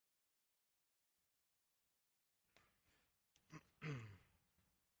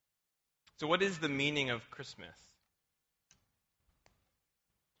So what is the meaning of Christmas?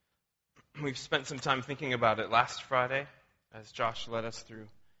 We've spent some time thinking about it last Friday as Josh led us through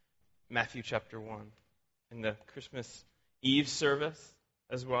Matthew chapter 1 in the Christmas Eve service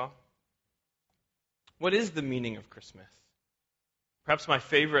as well. What is the meaning of Christmas? Perhaps my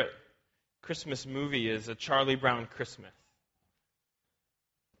favorite Christmas movie is A Charlie Brown Christmas.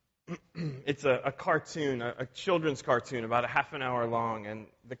 It's a cartoon, a children's cartoon, about a half an hour long, and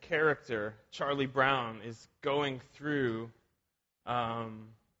the character, Charlie Brown, is going through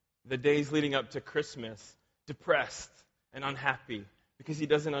the days leading up to Christmas depressed and unhappy because he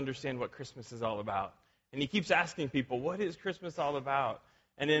doesn't understand what Christmas is all about. And he keeps asking people, what is Christmas all about?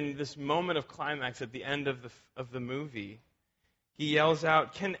 And in this moment of climax at the end of the movie, he yells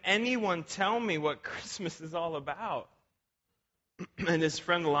out, "Can anyone tell me what Christmas is all about?" And his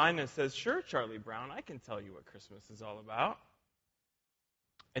friend Linus says, "Sure, Charlie Brown, I can tell you what Christmas is all about."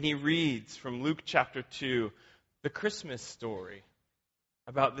 And he reads from Luke chapter 2, the Christmas story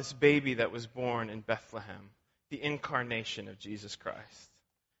about this baby that was born in Bethlehem, the incarnation of Jesus Christ.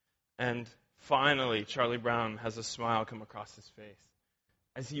 And finally, Charlie Brown has a smile come across his face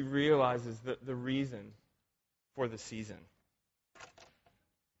as he realizes the reason for the season.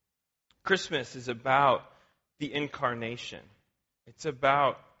 Christmas is about the incarnation. It's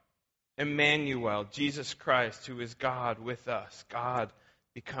about Emmanuel, Jesus Christ, who is God with us. God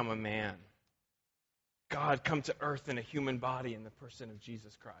become a man. God come to earth in a human body in the person of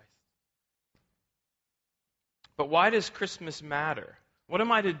Jesus Christ. But why does Christmas matter? What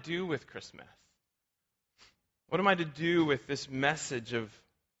am I to do with Christmas? What am I to do with this message of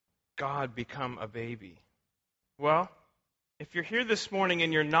God become a baby? Well, if you're here this morning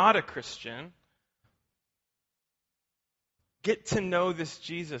and you're not a Christian, get to know this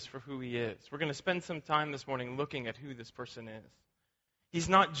Jesus for who he is. We're going to spend some time this morning looking at who this person is. He's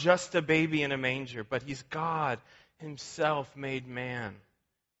not just a baby in a manger, but he's God himself made man.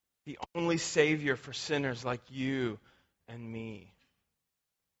 The only Savior for sinners like you and me.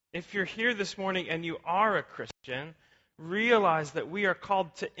 If you're here this morning and you are a Christian, realize that we are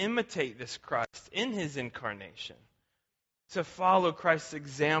called to imitate this Christ in his incarnation, to follow Christ's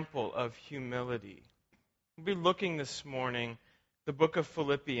example of humility. We'll be looking this morning the book of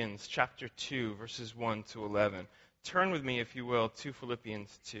Philippians, chapter 2, verses 1 to 11. Turn with me, if you will, to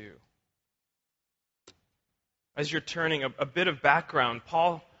Philippians 2. As you're turning, a bit of background,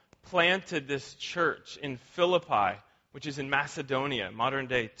 Paul planted this church in Philippi, which is in Macedonia,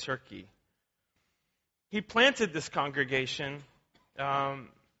 modern-day Turkey. He planted this congregation, and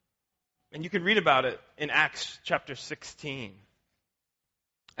you can read about it in Acts chapter 16.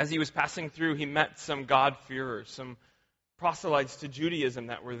 As he was passing through, he met some God-fearers, some proselytes to Judaism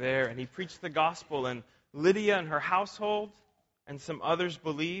that were there, and he preached the gospel, and Lydia and her household and some others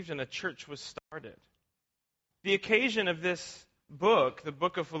believed, and a church was started. The occasion of this book, the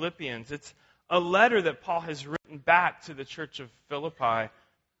book of Philippians, it's a letter that Paul has written back to the church of Philippi.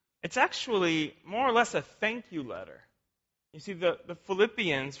 It's actually more or less a thank you letter. You see, the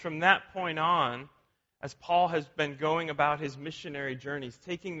Philippians, from that point on, as Paul has been going about his missionary journeys,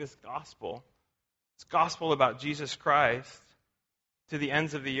 taking this gospel about Jesus Christ, to the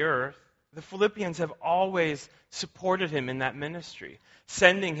ends of the earth, the Philippians have always supported him in that ministry,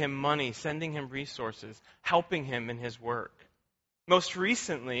 sending him money, sending him resources, helping him in his work. Most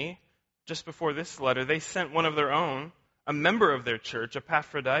recently, just before this letter, they sent one of their own, a member of their church,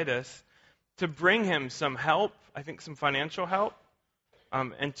 Epaphroditus, to bring him some help, I think some financial help,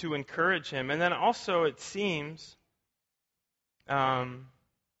 and to encourage him. And then also, it seems,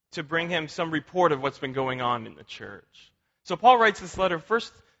 to bring him some report of what's been going on in the church. So Paul writes this letter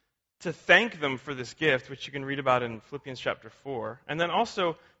first to thank them for this gift, which you can read about in Philippians chapter 4, and then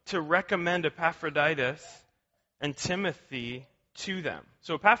also to recommend Epaphroditus and Timothy to them.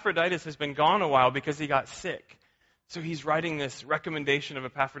 So Epaphroditus has been gone a while because he got sick. So he's writing this recommendation of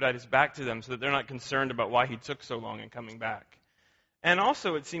Epaphroditus back to them so that they're not concerned about why he took so long in coming back. And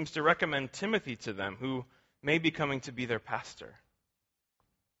also it seems to recommend Timothy to them, who may be coming to be their pastor.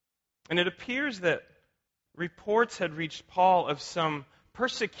 And it appears that reports had reached Paul of some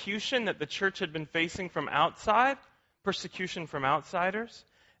persecution that the church had been facing from outside, persecution from outsiders,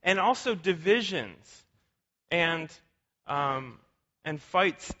 and also divisions and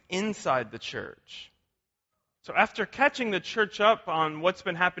fights inside the church. So after catching the church up on what's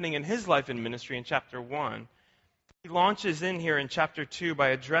been happening in his life and ministry in chapter 1, he launches in here in chapter 2 by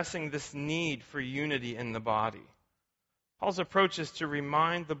addressing this need for unity in the body. Paul's approach is to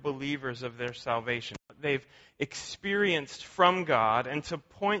remind the believers of their salvation, what they've experienced from God, and to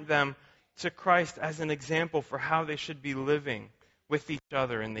point them to Christ as an example for how they should be living with each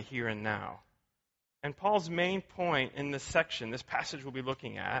other in the here and now. And Paul's main point in this section, this passage we'll be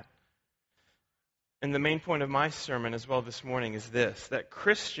looking at, and the main point of my sermon as well this morning is this, that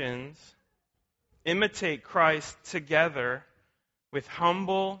Christians imitate Christ together with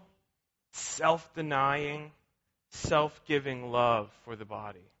humble, self-denying, self-giving love for the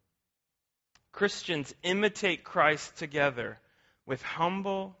body. Christians imitate Christ together with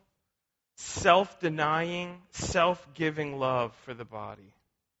humble, self-denying, self-giving love for the body.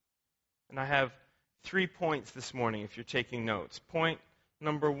 And I have 3 points this morning if you're taking notes. Point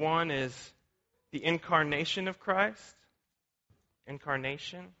number 1 is the incarnation of Christ.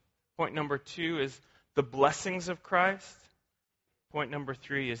 Incarnation. Point number 2 is the blessings of Christ. Point number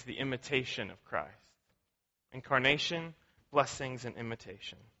 3 is the imitation of Christ. Incarnation, blessings, and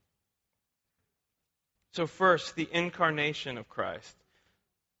imitation. So first, the incarnation of Christ.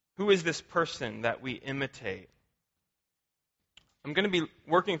 Who is this person that we imitate? I'm going to be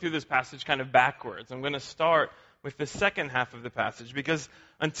working through this passage kind of backwards. I'm going to start with the second half of the passage because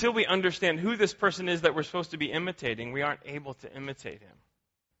until we understand who this person is that we're supposed to be imitating, we aren't able to imitate him.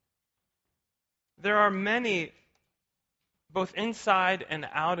 There are many, both inside and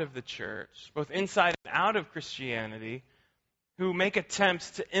out of the church, both inside and out of Christianity, who make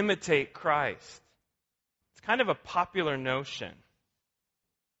attempts to imitate Christ. It's kind of a popular notion.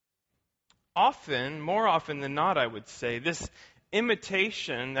 Often, more often than not, I would say, this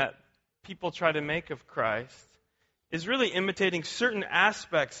imitation that people try to make of Christ is really imitating certain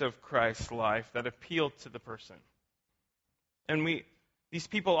aspects of Christ's life that appeal to the person. And these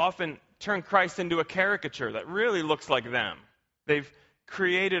people often turn Christ into a caricature that really looks like them. They've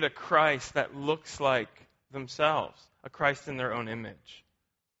created a Christ that looks like themselves, a Christ in their own image.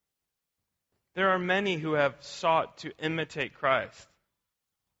 There are many who have sought to imitate Christ.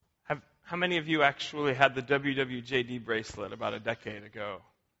 How many of you actually had the WWJD bracelet about a decade ago?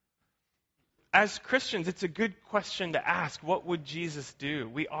 As Christians, it's a good question to ask. What would Jesus do?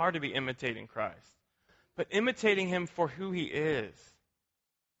 We are to be imitating Christ. But imitating him for who he is,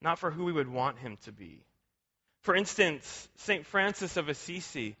 not for who we would want him to be. For instance, St. Francis of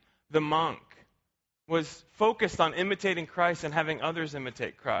Assisi, the monk, was focused on imitating Christ and having others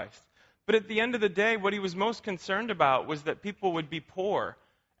imitate Christ. But at the end of the day, what he was most concerned about was that people would be poor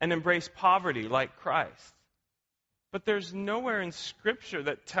and embrace poverty like Christ. But there's nowhere in Scripture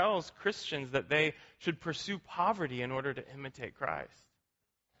that tells Christians that they should pursue poverty in order to imitate Christ.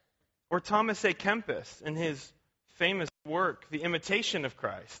 Or Thomas A. Kempis, in his famous work, The Imitation of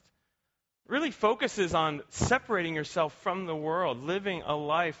Christ, really focuses on separating yourself from the world, living a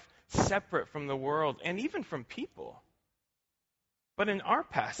life separate from the world and even from people. But in our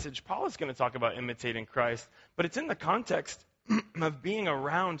passage, Paul is going to talk about imitating Christ, but it's in the context of being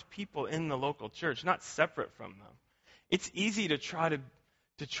around people in the local church, not separate from them. It's easy to try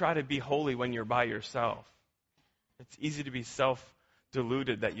to be holy when you're by yourself. It's easy to be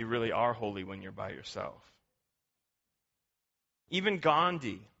self-deluded that you really are holy when you're by yourself. Even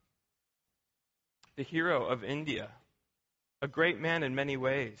Gandhi, the hero of India, a great man in many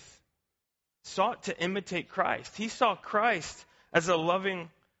ways, sought to imitate Christ. He saw Christ as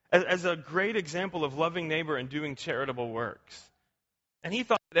a great example of loving neighbor and doing charitable works. And he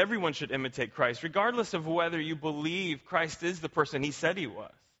thought that everyone should imitate Christ, regardless of whether you believe Christ is the person he said he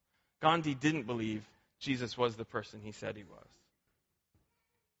was. Gandhi didn't believe Jesus was the person he said he was.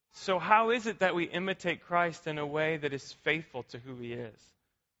 So how is it that we imitate Christ in a way that is faithful to who he is?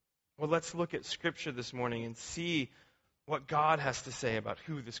 Well, let's look at Scripture this morning and see what God has to say about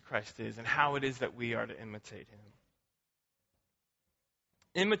who this Christ is and how it is that we are to imitate him.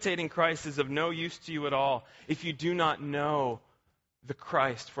 Imitating Christ is of no use to you at all if you do not know the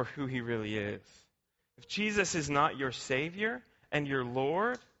Christ for who he really is. If Jesus is not your Savior and your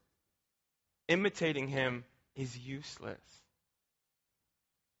Lord, imitating him is useless.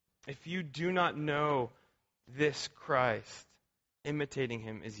 If you do not know this Christ, imitating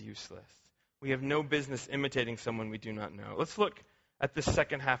him is useless. We have no business imitating someone we do not know. Let's look at the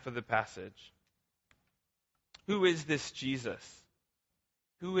second half of the passage. Who is this Jesus?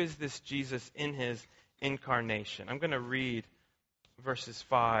 Who is this Jesus in his incarnation? I'm going to read verses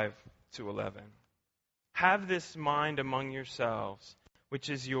 5 to 11. Have this mind among yourselves, which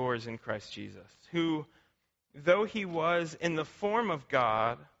is yours in Christ Jesus, who, though he was in the form of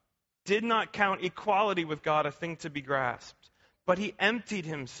God, did not count equality with God a thing to be grasped, but he emptied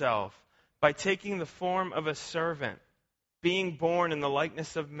himself by taking the form of a servant, being born in the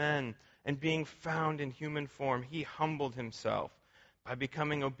likeness of men, and being found in human form, he humbled himself by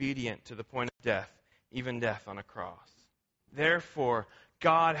becoming obedient to the point of death, even death on a cross. Therefore,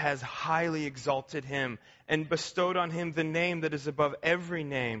 God has highly exalted him and bestowed on him the name that is above every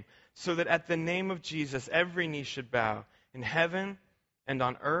name, so that at the name of Jesus every knee should bow, in heaven and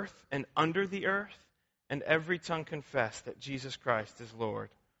on earth and under the earth, and every tongue confess that Jesus Christ is Lord,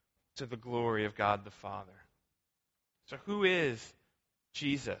 to the glory of God the Father. So who is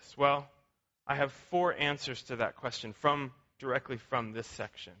Jesus? Well, I have 4 answers to that question directly from this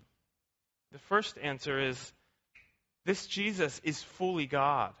section. The first answer is, this Jesus is fully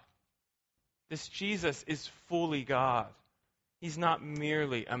God. This Jesus is fully God. He's not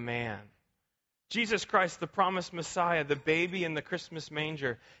merely a man. Jesus Christ, the promised Messiah, the baby in the Christmas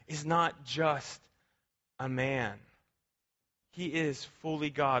manger, is not just a man. He is fully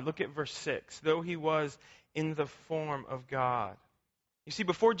God. Look at verse 6. Though he was in the form of God. You see,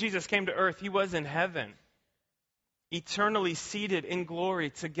 before Jesus came to earth, he was in heaven, eternally seated in glory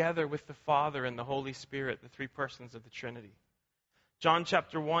together with the Father and the Holy Spirit, the 3 persons of the Trinity. John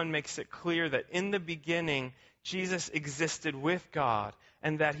chapter 1 makes it clear that in the beginning, Jesus existed with God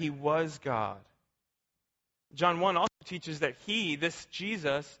and that he was God. John 1 also teaches that he, this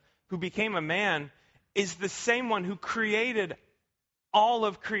Jesus, who became a man, is the same one who created all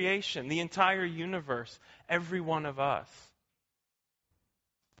of creation, the entire universe, every one of us.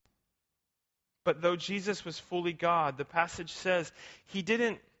 But though Jesus was fully God, the passage says he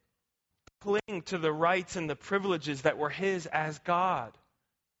didn't cling to the rights and the privileges that were his as God.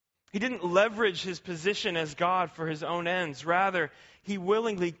 He didn't leverage his position as God for his own ends. Rather, he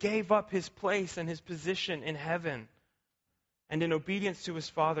willingly gave up his place and his position in heaven. And in obedience to his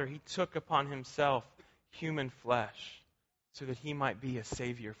Father, he took upon himself human flesh so that he might be a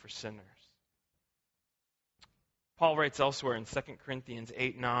Savior for sinners. Paul writes elsewhere in 2 Corinthians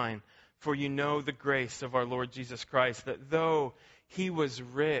 8:9, "For you know the grace of our Lord Jesus Christ, that though he was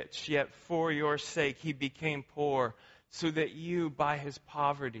rich, yet for your sake he became poor, so that you by his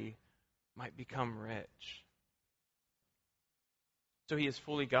poverty might become rich." So he is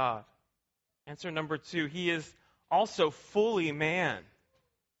fully God. Answer number 2, he is also fully man.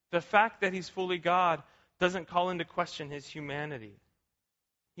 The fact that he's fully God doesn't call into question his humanity.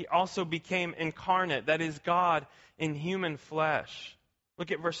 He also became incarnate, that is, God in human flesh.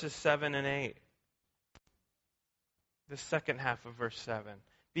 Look at verses 7 and 8. The second half of verse 7.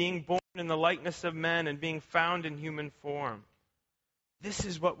 Being born in the likeness of men and being found in human form. This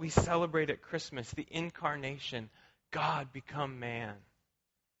is what we celebrate at Christmas, the incarnation, God become man.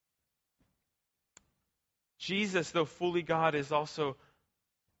 Jesus, though fully God, is also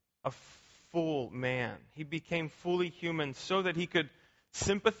a full man. He became fully human so that he could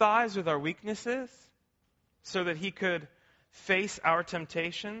sympathize with our weaknesses, so that he could face our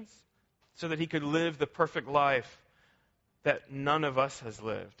temptations, so that he could live the perfect life that none of us has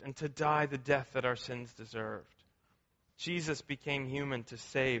lived, and to die the death that our sins deserved. Jesus became human to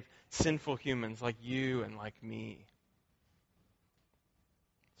save sinful humans like you and like me.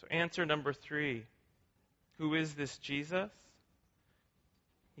 So answer number 3, who is this Jesus?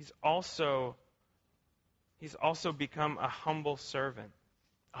 He's also become a humble servant.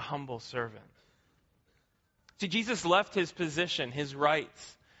 A humble servant. See, Jesus left his position, his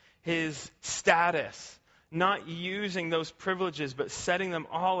rights, his status, not using those privileges, but setting them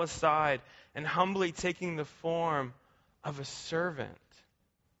all aside and humbly taking the form of a servant.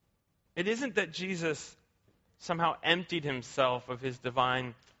 It isn't that Jesus somehow emptied himself of his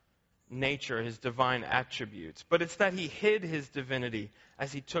divine nature, his divine attributes, but it's that he hid his divinity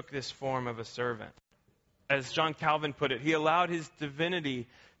as he took this form of a servant. As John Calvin put it, he allowed his divinity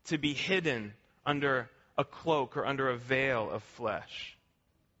to be hidden under a cloak or under a veil of flesh.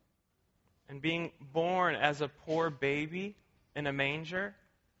 And being born as a poor baby in a manger,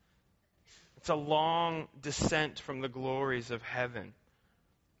 it's a long descent from the glories of heaven.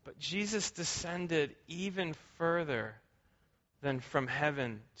 But Jesus descended even further than from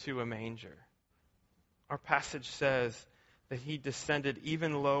heaven to a manger. Our passage says that he descended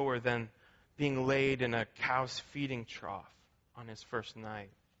even lower than being laid in a cow's feeding trough on his first night.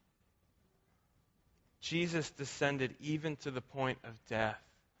 Jesus descended even to the point of death,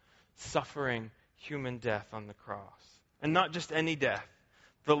 suffering human death on the cross. And not just any death,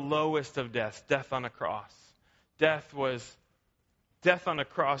 the lowest of deaths, death on a cross. Death on a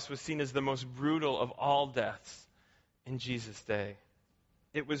cross was seen as the most brutal of all deaths in Jesus' day.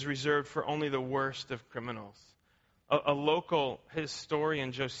 It was reserved for only the worst of criminals. A local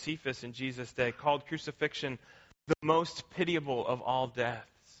historian, Josephus, in Jesus' day, called crucifixion the most pitiable of all deaths.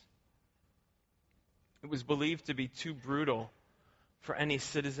 It was believed to be too brutal for any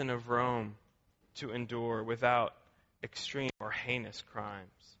citizen of Rome to endure without extreme or heinous crimes.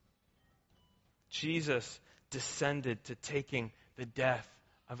 Jesus descended to taking the death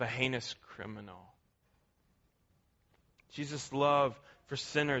of a heinous criminal. Jesus' love for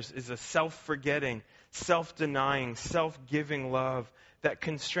sinners is a self-forgetting, self-denying, self-giving love that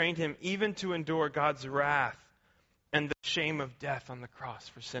constrained him even to endure God's wrath and the shame of death on the cross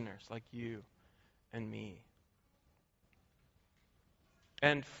for sinners like you and me.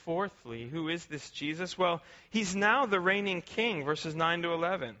 And fourthly, who is this Jesus? Well, he's now the reigning king, verses 9 to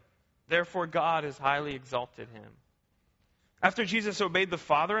 11. Therefore, God has highly exalted him. After Jesus obeyed the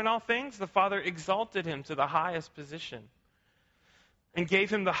Father in all things, the Father exalted him to the highest position and gave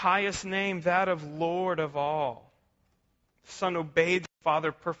him the highest name, that of Lord of all. The Son obeyed the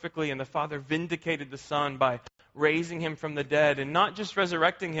Father perfectly, and the Father vindicated the Son by raising him from the dead, and not just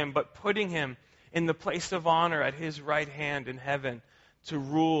resurrecting him, but putting him in the place of honor at his right hand in heaven to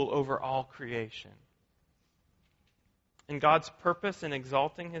rule over all creation. And God's purpose in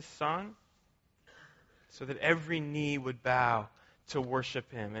exalting his Son, so that every knee would bow to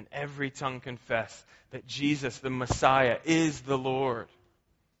worship him and every tongue confess that Jesus, the Messiah, is the Lord,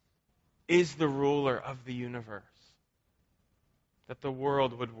 is the ruler of the universe, that the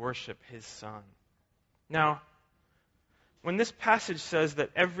world would worship his Son. Now, when this passage says that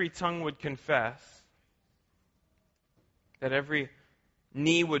every tongue would confess, that every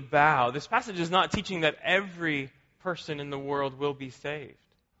knee would bow, this passage is not teaching that every person in the world will be saved.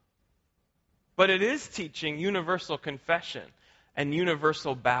 But it is teaching universal confession and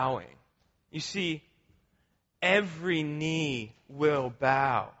universal bowing. You see, every knee will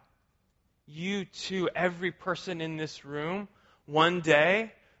bow. You too, every person in this room, one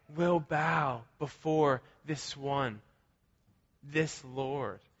day will bow before this one, this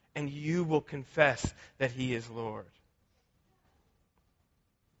Lord, and you will confess that he is Lord.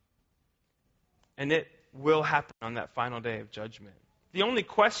 And it will happen on that final day of judgment. The only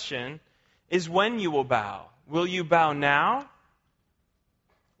question is when you will bow. Will you bow now?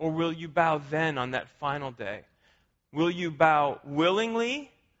 Or will you bow then on that final day? Will you bow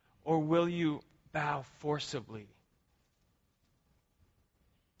willingly? Or will you bow forcibly?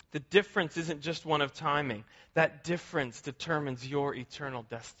 The difference isn't just one of timing. That difference determines your eternal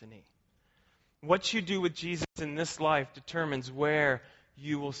destiny. What you do with Jesus in this life determines where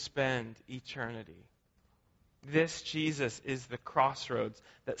you will spend eternity. This Jesus is the crossroads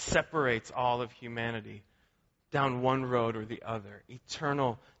that separates all of humanity down one road or the other.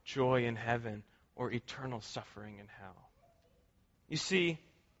 Eternal joy in heaven or eternal suffering in hell. You see,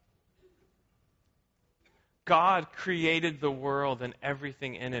 God created the world and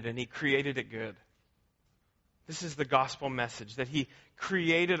everything in it, and he created it good. This is the gospel message, that he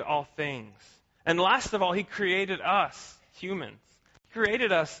created all things. And last of all, he created us, humans. He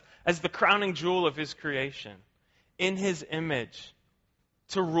created us as the crowning jewel of his creation, in his image,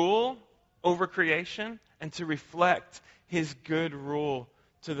 to rule over creation and to reflect his good rule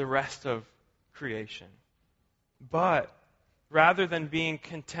to the rest of creation. But rather than being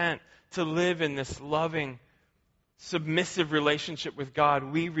content to live in this loving, submissive relationship with God,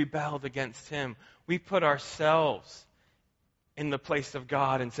 we rebelled against him. We put ourselves in the place of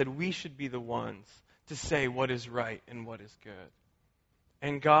God and said we should be the ones to say what is right and what is good.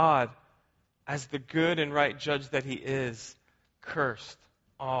 And God, as the good and right judge that he is, cursed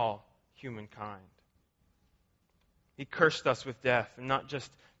all humankind. He cursed us with death, and not just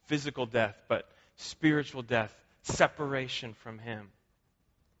physical death, but spiritual death, separation from him.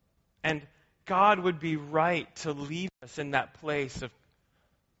 And God would be right to leave us in that place of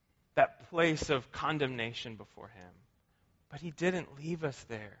condemnation before him. But he didn't leave us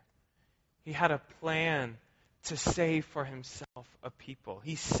there. He had a plan to save for himself a people.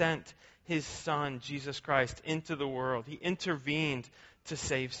 He sent his Son, Jesus Christ, into the world. He intervened to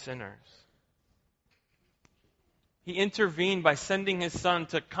save sinners. He intervened by sending his Son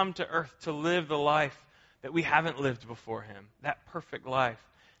to come to earth to live the life that we haven't lived before him, that perfect life,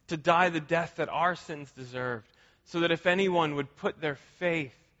 to die the death that our sins deserved, so that if anyone would put their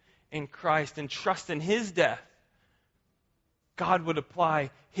faith in Christ and trust in his death, God would apply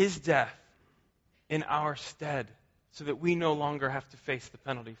his death in our stead, so that we no longer have to face the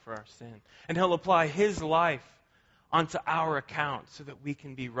penalty for our sin. And he'll apply his life onto our account so that we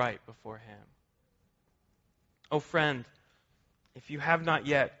can be right before him. Oh friend, if you have not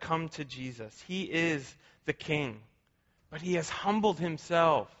yet come to Jesus, he is the King, but he has humbled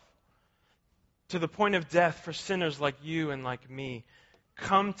himself to the point of death for sinners like you and like me.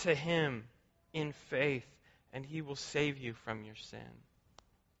 Come to him in faith, and he will save you from your sin.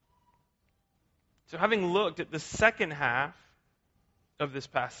 So having looked at the second half of this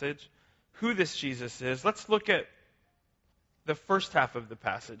passage, who this Jesus is, let's look at the first half of the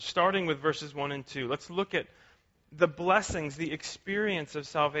passage, starting with verses 1 and 2. Let's look at the blessings, the experience of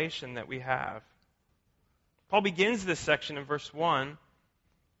salvation that we have. Paul begins this section in verse 1,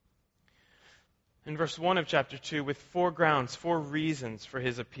 in verse 1 of chapter 2, with 4 grounds, 4 reasons for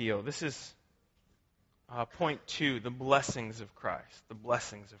his appeal. This is point 2, the blessings of Christ. The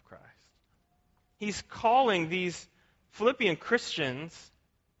blessings of Christ. He's calling these Philippian Christians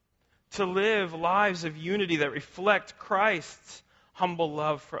to live lives of unity that reflect Christ's humble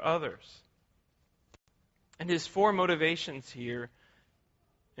love for others. And his 4 motivations here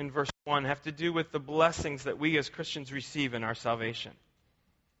in verse 1 have to do with the blessings that we as Christians receive in our salvation.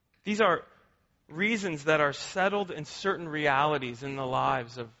 These are reasons that are settled in certain realities in the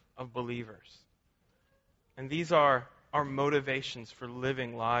lives of believers. And these are our motivations for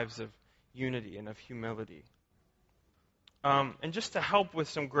living lives of unity and of humility. And just to help with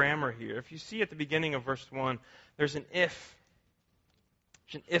some grammar here, if you see at the beginning of verse 1, there's an if.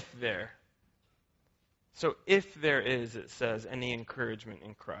 There's an if there. So if there is, it says, any encouragement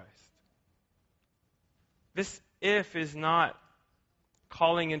in Christ. This if is not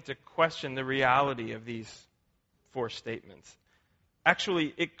calling into question the reality of these 4 statements.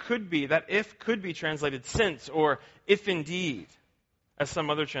 Actually, it could be, that if could be translated since or if indeed, as some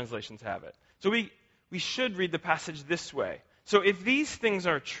other translations have it. So we should read the passage this way. So if these things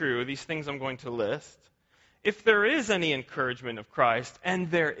are true, these things I'm going to list, if there is any encouragement of Christ, and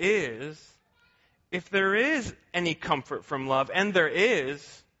there is, if there is any comfort from love, and there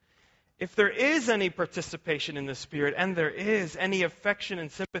is, if there is any participation in the Spirit, and there is any affection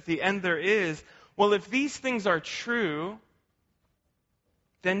and sympathy, and there is, well, if these things are true,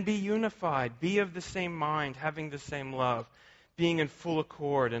 then be unified, be of the same mind, having the same love, being in full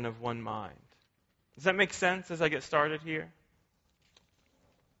accord and of one mind. Does that make sense as I get started here?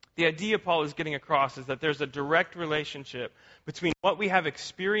 The idea Paul is getting across is that there's a direct relationship between what we have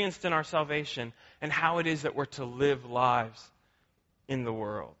experienced in our salvation and how it is that we're to live lives in the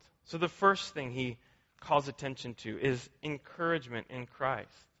world. So the first thing he calls attention to is encouragement in Christ.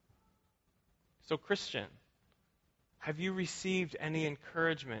 So Christian, have you received any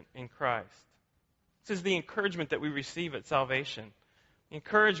encouragement in Christ? This is the encouragement that we receive at salvation. The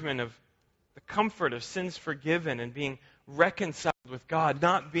encouragement of the comfort of sins forgiven and being reconciled with God,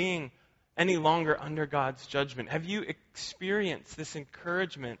 not being any longer under God's judgment. Have you experienced this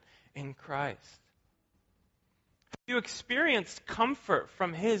encouragement in Christ? Have you experienced comfort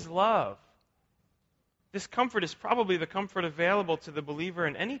from His love? This comfort is probably the comfort available to the believer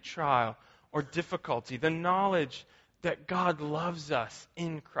in any trial or difficulty. The knowledge that God loves us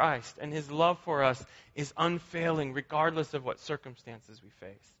in Christ and His love for us is unfailing regardless of what circumstances we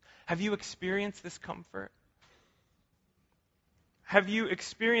face. Have you experienced this comfort? Have you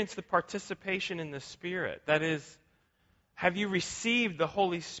experienced the participation in the Spirit? That is, have you received the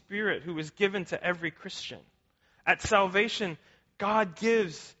Holy Spirit who is given to every Christian? At salvation, God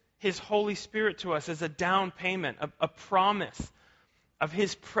gives His Holy Spirit to us as a down payment, a promise of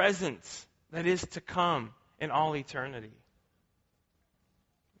His presence that is to come in all eternity.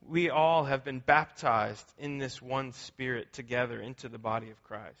 We all have been baptized in this one Spirit together into the body of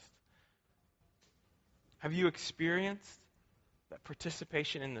Christ. Have you experienced that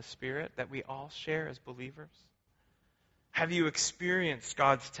participation in the Spirit that we all share as believers? Have you experienced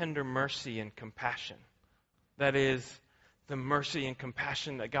God's tender mercy and compassion? That is, the mercy and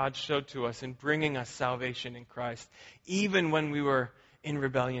compassion that God showed to us in bringing us salvation in Christ, even when we were in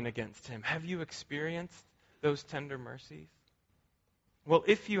rebellion against Him. Have you experienced those tender mercies? Well,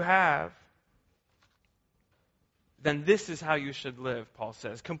 if you have, then this is how you should live, Paul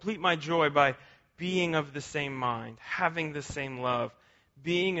says. Complete my joy by being of the same mind, having the same love,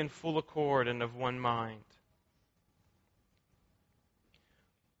 being in full accord and of one mind.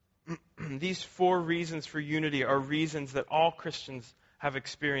 These 4 reasons for unity are reasons that all Christians have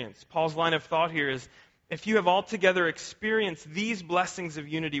experienced. Paul's line of thought here is, if you have altogether experienced these blessings of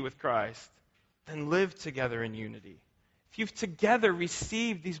unity with Christ, then live together in unity. If you've together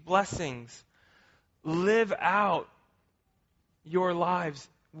received these blessings, live out your lives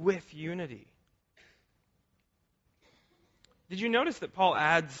with unity. Did you notice that Paul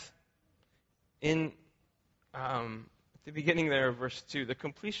adds in at the beginning there of verse 2, the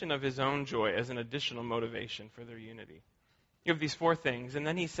completion of his own joy as an additional motivation for their unity? You have these 4 things, and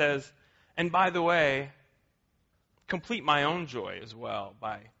then he says, and by the way, complete my own joy as well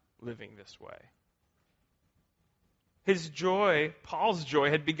by living this way. His joy, Paul's joy,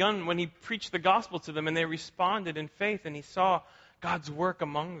 had begun when he preached the gospel to them and they responded in faith and he saw God's work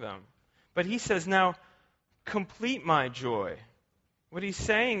among them. But he says, now, complete my joy. What he's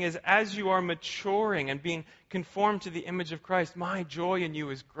saying is, as you are maturing and being conformed to the image of Christ, my joy in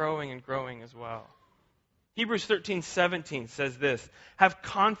you is growing and growing as well. Hebrews 13:17 says this, "Have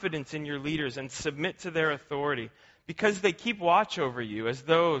confidence in your leaders and submit to their authority, because they keep watch over you as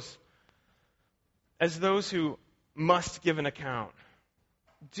those who must give an account.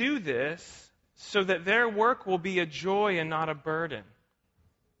 Do this so that their work will be a joy and not a burden,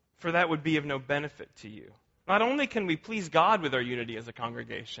 for that would be of no benefit to you." Not only can we please God with our unity as a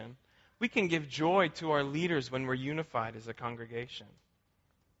congregation, we can give joy to our leaders when we're unified as a congregation.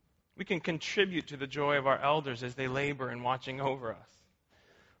 We can contribute to the joy of our elders as they labor in watching over us.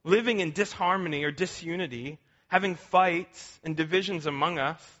 Living in disharmony or disunity, having fights and divisions among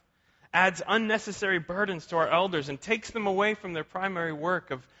us, adds unnecessary burdens to our elders and takes them away from their primary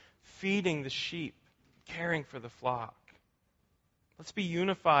work of feeding the sheep, caring for the flock. Let's be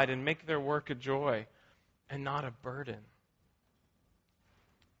unified and make their work a joy and not a burden.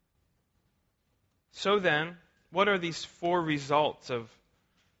 So then, what are these 4 results of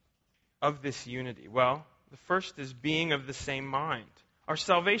this unity? Well, the first is being of the same mind. Our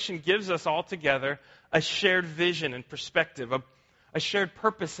salvation gives us all together a shared vision and perspective, a shared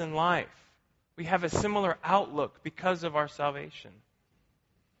purpose in life. We have a similar outlook because of our salvation.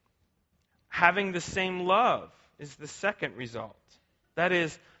 Having the same love is the second result. That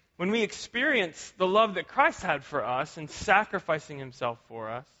is, when we experience the love that Christ had for us in sacrificing himself for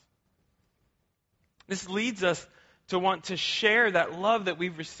us, this leads us to want to share that love that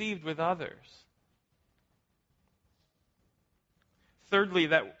we've received with others. Thirdly,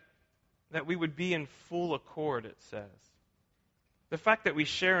 that we would be in full accord, it says. The fact that we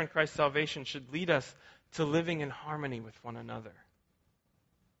share in Christ's salvation should lead us to living in harmony with one another.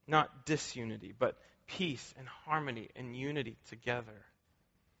 Not disunity, but peace and harmony and unity together.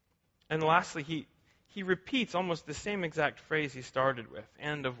 And lastly, he repeats almost the same exact phrase he started with,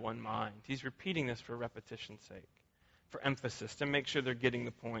 "and of one mind." He's repeating this for repetition's sake, for emphasis, to make sure they're getting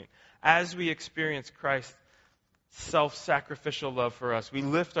the point. As we experience Christ's self-sacrificial love for us, we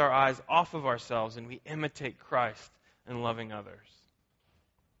lift our eyes off of ourselves and we imitate Christ in loving others.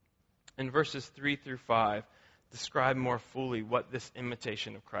 And verses 3 through 5 describe more fully what this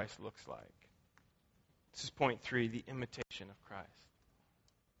imitation of Christ looks like. This is point 3, the imitation of Christ.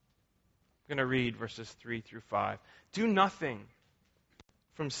 I'm going to read verses 3 through 5. "Do nothing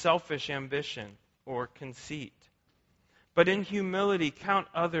from selfish ambition or conceit, but in humility count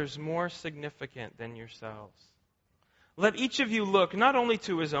others more significant than yourselves. Let each of you look not only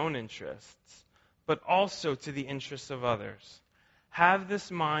to his own interests, but also to the interests of others. Have this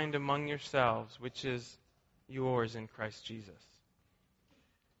mind among yourselves, which is yours in Christ Jesus."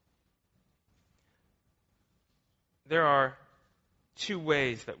 There are 2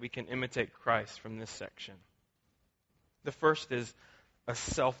 ways that we can imitate Christ from this section. The first is a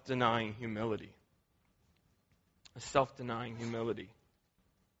self-denying humility. A self-denying humility.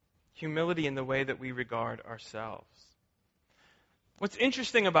 Humility in the way that we regard ourselves. What's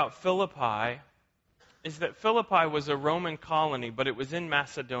interesting about Philippi is that Philippi was a Roman colony, but it was in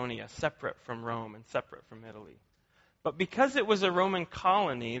Macedonia, separate from Rome and separate from Italy. But because it was a Roman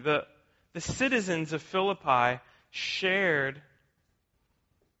colony, the citizens of Philippi shared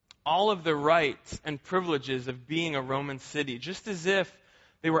all of the rights and privileges of being a Roman city, just as if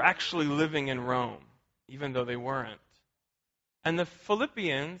they were actually living in Rome, even though they weren't. And the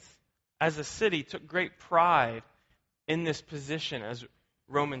Philippians, as a city, took great pride in this position as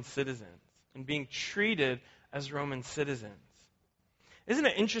Roman citizens and being treated as Roman citizens. Isn't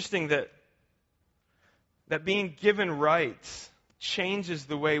it interesting that being given rights changes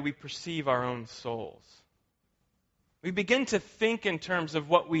the way we perceive our own souls? We begin to think in terms of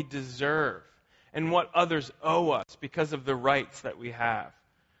what we deserve and what others owe us because of the rights that we have.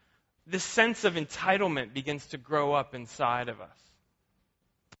 This sense of entitlement begins to grow up inside of us.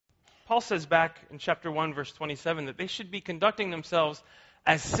 Paul says back in chapter 1, verse 27, that they should be conducting themselves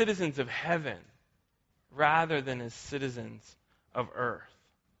as citizens of heaven rather than as citizens of earth.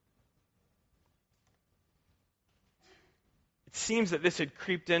 It seems that this had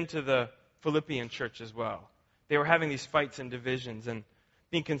creeped into the Philippian church as well. They were having these fights and divisions and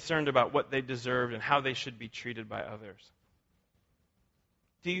being concerned about what they deserved and how they should be treated by others.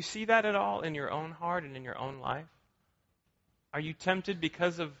 Do you see that at all in your own heart and in your own life? Are you tempted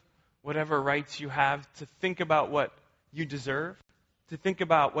because of whatever rights you have to think about what you deserve? To think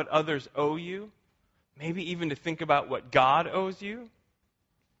about what others owe you? Maybe even to think about what God owes you?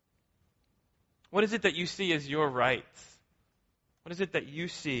 What is it that you see as your rights? What is it that you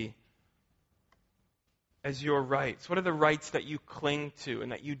see as your rights? What are the rights that you cling to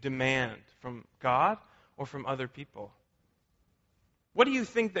and that you demand from God or from other people? What do you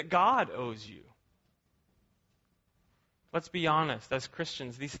think that God owes you? Let's be honest, as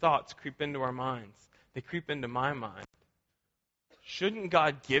Christians, these thoughts creep into our minds. they creep into my mind. Shouldn't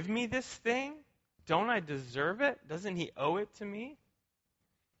God give me this thing? Don't I deserve it? Doesn't he owe it to me?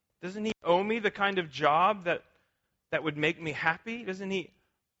 Doesn't he owe me the kind of job that would make me happy? Doesn't he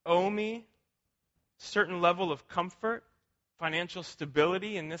owe me a certain level of comfort, financial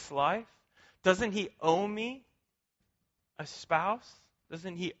stability in this life? Doesn't he owe me a spouse?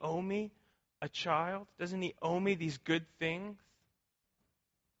 Doesn't he owe me a child? Doesn't he owe me these good things?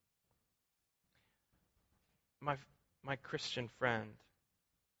 My Christian friend,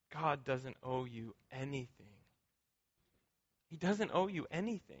 God doesn't owe you anything. He doesn't owe you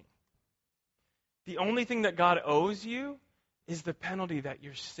anything. The only thing that God owes you is the penalty that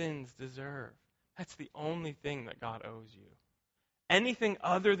your sins deserve. That's the only thing that God owes you. Anything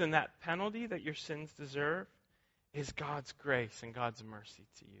other than that penalty that your sins deserve is God's grace and God's mercy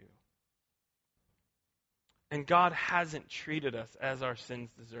to you. And God hasn't treated us as our sins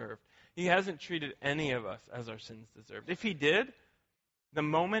deserved. He hasn't treated any of us as our sins deserved. If he did, the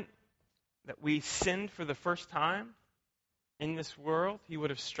moment that we sinned for the first time in this world, he would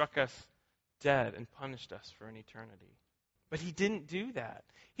have struck us dead and punished us for an eternity. But he didn't do that.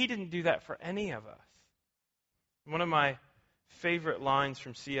 He didn't do that for any of us. One of my favorite lines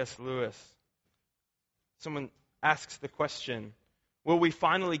from C.S. Lewis, someone asks the question, will we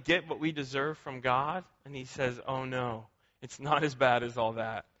finally get what we deserve from God? And he says, oh no, it's not as bad as all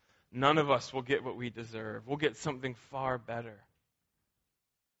that. None of us will get what we deserve. We'll get something far better.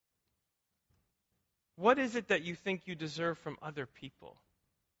 What is it that you think you deserve from other people?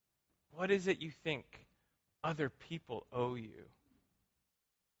 What is it you think other people owe you?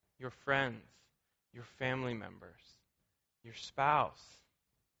 Your friends, your family members, your spouse,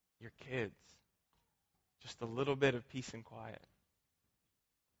 your kids. Just a little bit of peace and quiet.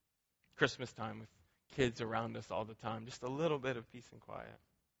 Christmas time with kids around us all the time. Just a little bit of peace and quiet.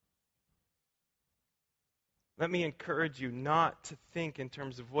 Let me encourage you not to think in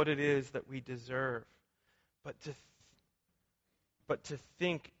terms of what it is that we deserve, but to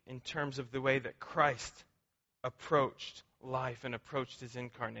think in terms of the way that Christ approached life and approached his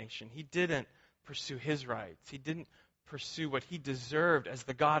incarnation. He didn't pursue his rights. He didn't pursue what he deserved as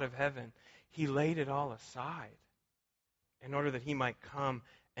the God of heaven. He laid it all aside in order that he might come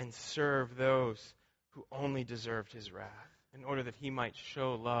and serve those who only deserved his wrath, in order that he might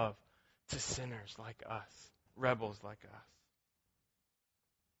show love to sinners like us, rebels like us.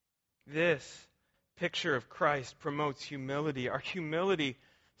 This picture of Christ promotes humility. Our humility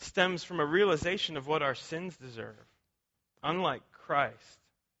stems from a realization of what our sins deserve. Unlike Christ,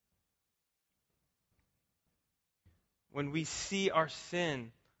 when we see our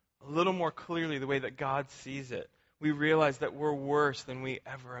sin a little more clearly the way that God sees it, we realize that we're worse than we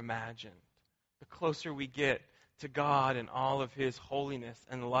ever imagined. The closer we get to God and all of his holiness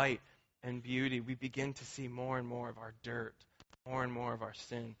and light and beauty, we begin to see more and more of our dirt, more and more of our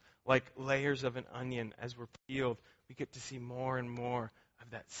sin. Like layers of an onion, as we're peeled, we get to see more and more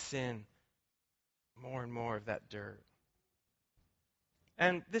of that sin, more and more of that dirt.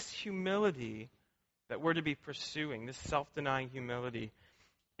 And this humility that we're to be pursuing, this self-denying humility,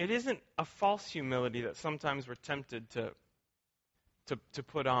 it isn't a false humility that sometimes we're tempted to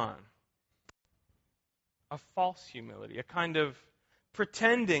put on. A false humility, a kind of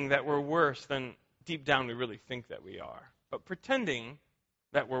pretending that we're worse than deep down we really think that we are. But pretending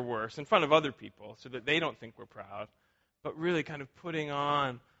that we're worse in front of other people so that they don't think we're proud, but really kind of putting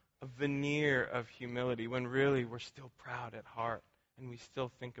on a veneer of humility when really we're still proud at heart and we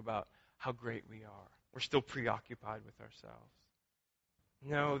still think about how great we are. We're still preoccupied with ourselves.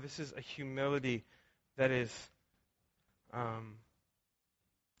 No, this is a humility that is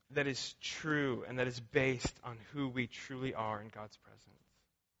true and that is based on who we truly are in God's presence.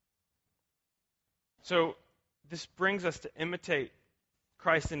 So this brings us to imitate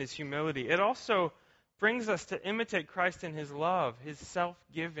Christ in his humility. It also brings us to imitate Christ in his love, his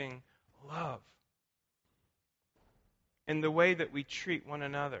self-giving love, in the way that we treat one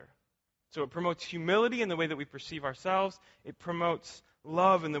another. So it promotes humility in the way that we perceive ourselves. It promotes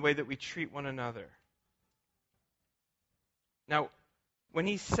love in the way that we treat one another. Now, when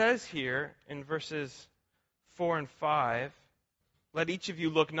he says here in verses 4 and 5, let each of you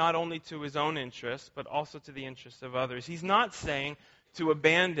look not only to his own interests, but also to the interests of others. He's not saying to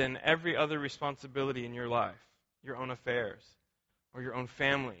abandon every other responsibility in your life, your own affairs, or your own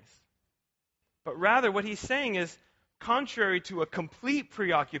families. But rather, what he's saying is, contrary to a complete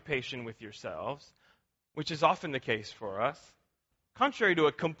preoccupation with yourselves, which is often the case for us, contrary to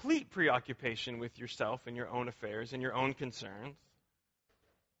a complete preoccupation with yourself and your own affairs and your own concerns,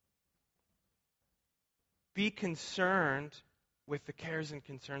 be concerned with the cares and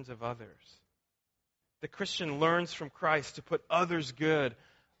concerns of others. The Christian learns from Christ to put others' good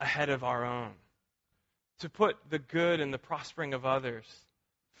ahead of our own, to put the good and the prospering of others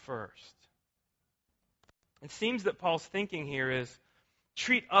first. It seems that Paul's thinking here is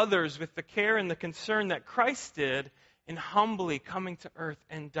treat others with the care and the concern that Christ did in humbly coming to earth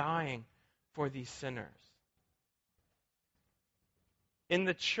and dying for these sinners. In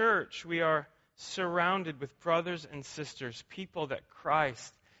the church, we are surrounded with brothers and sisters, people that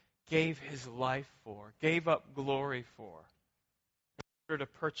Christ gave his life for, gave up glory for, in order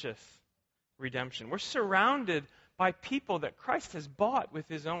to purchase redemption. We're surrounded by people that Christ has bought with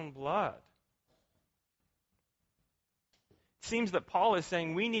his own blood. It seems that Paul is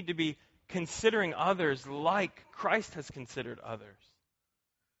saying we need to be considering others like Christ has considered others,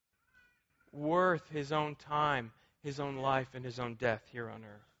 worth his own time, his own life, and his own death here on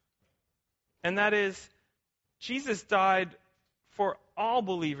earth. And that is, Jesus died for all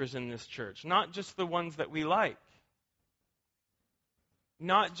believers in this church, not just the ones that we like,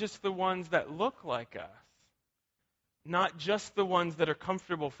 not just the ones that look like us, not just the ones that are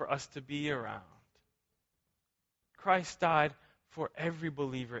comfortable for us to be around. Christ died for every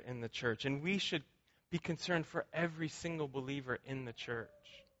believer in the church, and we should be concerned for every single believer in the church.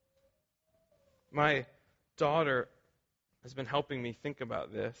 My daughter has been helping me think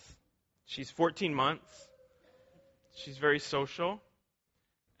about this. She's 14 months. She's very social.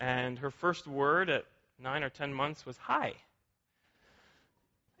 And her first word at 9 or 10 months was hi.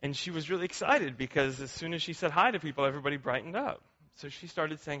 And she was really excited because as soon as she said hi to people, everybody brightened up. So she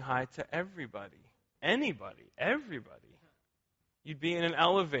started saying hi to everybody. Anybody. Everybody. You'd be in an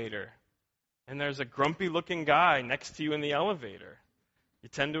elevator, and there's a grumpy-looking guy next to you in the elevator. You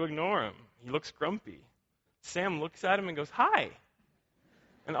tend to ignore him. He looks grumpy. Sam looks at him and goes, hi.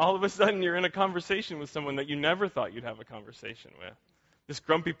 And all of a sudden, you're in a conversation with someone that you never thought you'd have a conversation with. This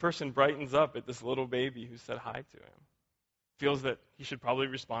grumpy person brightens up at this little baby who said hi to him. Feels that he should probably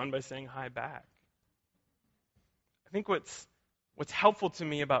respond by saying hi back. I think what's helpful to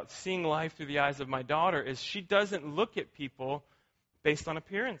me about seeing life through the eyes of my daughter is she doesn't look at people based on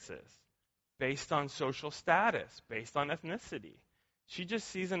appearances, based on social status, based on ethnicity. She just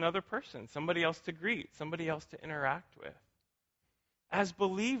sees another person, somebody else to greet, somebody else to interact with. As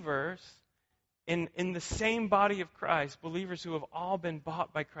believers, in the same body of Christ, believers who have all been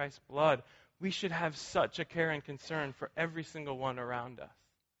bought by Christ's blood, we should have such a care and concern for every single one around us.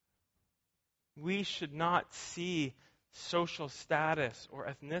 We should not see social status or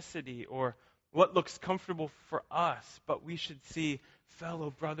ethnicity or what looks comfortable for us, but we should see fellow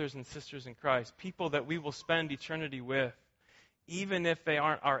brothers and sisters in Christ, people that we will spend eternity with, even if they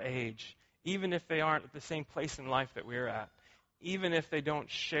aren't our age, even if they aren't at the same place in life that we're at, even if they don't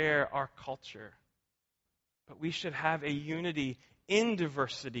share our culture. But we should have a unity in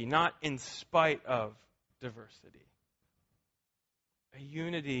diversity, not in spite of diversity. A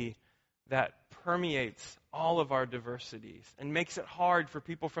unity that permeates all of our diversities and makes it hard for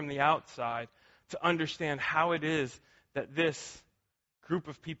people from the outside to understand how it is that this group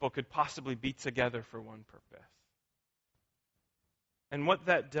of people could possibly be together for one purpose. And what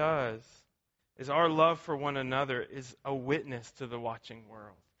that does is our love for one another is a witness to the watching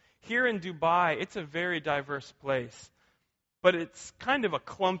world. Here in Dubai, it's a very diverse place, but it's kind of a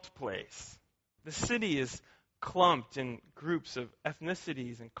clumped place. The city is clumped in groups of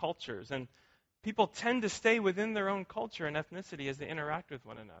ethnicities and cultures, and people tend to stay within their own culture and ethnicity as they interact with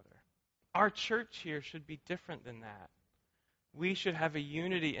one another. Our church here should be different than that. We should have a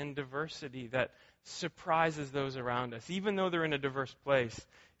unity in diversity that surprises those around us. Even though they're in a diverse place,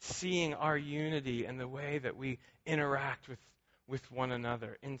 seeing our unity and the way that we interact with one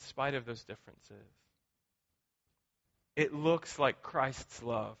another in spite of those differences. It looks like Christ's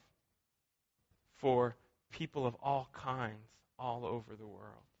love for people of all kinds all over the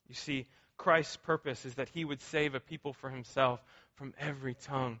world. You see, Christ's purpose is that he would save a people for himself from every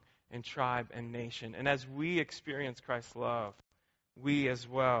tongue and tribe and nation. And as we experience Christ's love, we as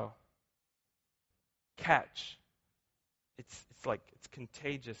well catch, it's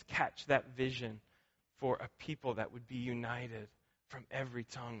contagious, catch that vision for a people that would be united from every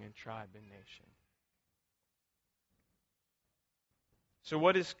tongue and tribe and nation. So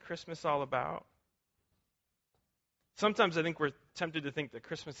what is Christmas all about? Sometimes I think we're tempted to think that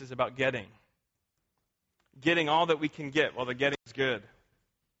Christmas is about getting all that we can get while the getting is good.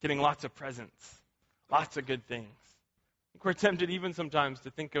 Getting lots of presents, lots of good things. I think we're tempted even sometimes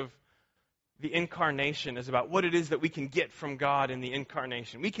to think of the incarnation as about what it is that we can get from God in the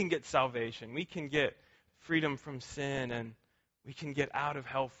incarnation. We can get salvation. We can get freedom from sin, and we can get out of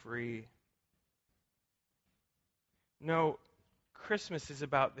hell free. No, Christmas is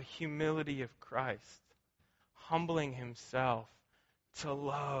about the humility of Christ humbling himself to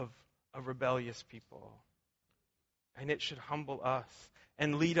love a rebellious people. And it should humble us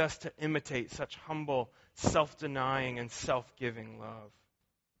and lead us to imitate such humble, self-denying, and self-giving love.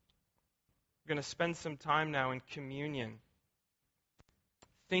 We're going to spend some time now in communion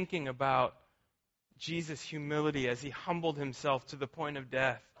thinking about Jesus' humility as he humbled himself to the point of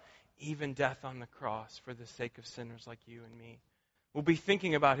death, even death on the cross for the sake of sinners like you and me. We'll be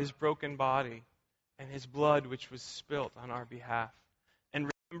thinking about his broken body and his blood which was spilt on our behalf.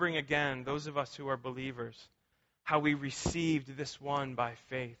 And remembering again, those of us who are believers, how we received this one by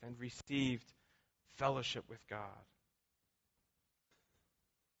faith and received fellowship with God.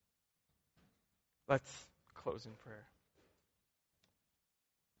 Let's close in prayer.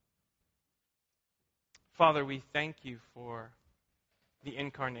 Father, we thank you for the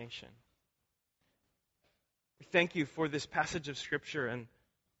incarnation. We thank you for this passage of Scripture and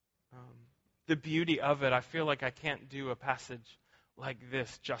the beauty of it. I feel like I can't do a passage like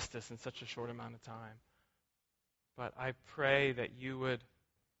this justice in such a short amount of time. But I pray that you would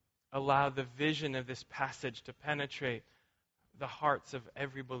allow the vision of this passage to penetrate the hearts of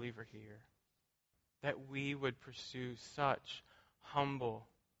every believer here. That we would pursue such humble,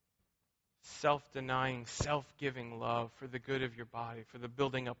 self-denying, self-giving love for the good of your body, for the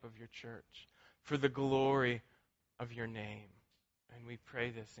building up of your church, for the glory of your name. And we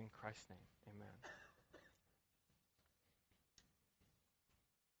pray this in Christ's name. Amen.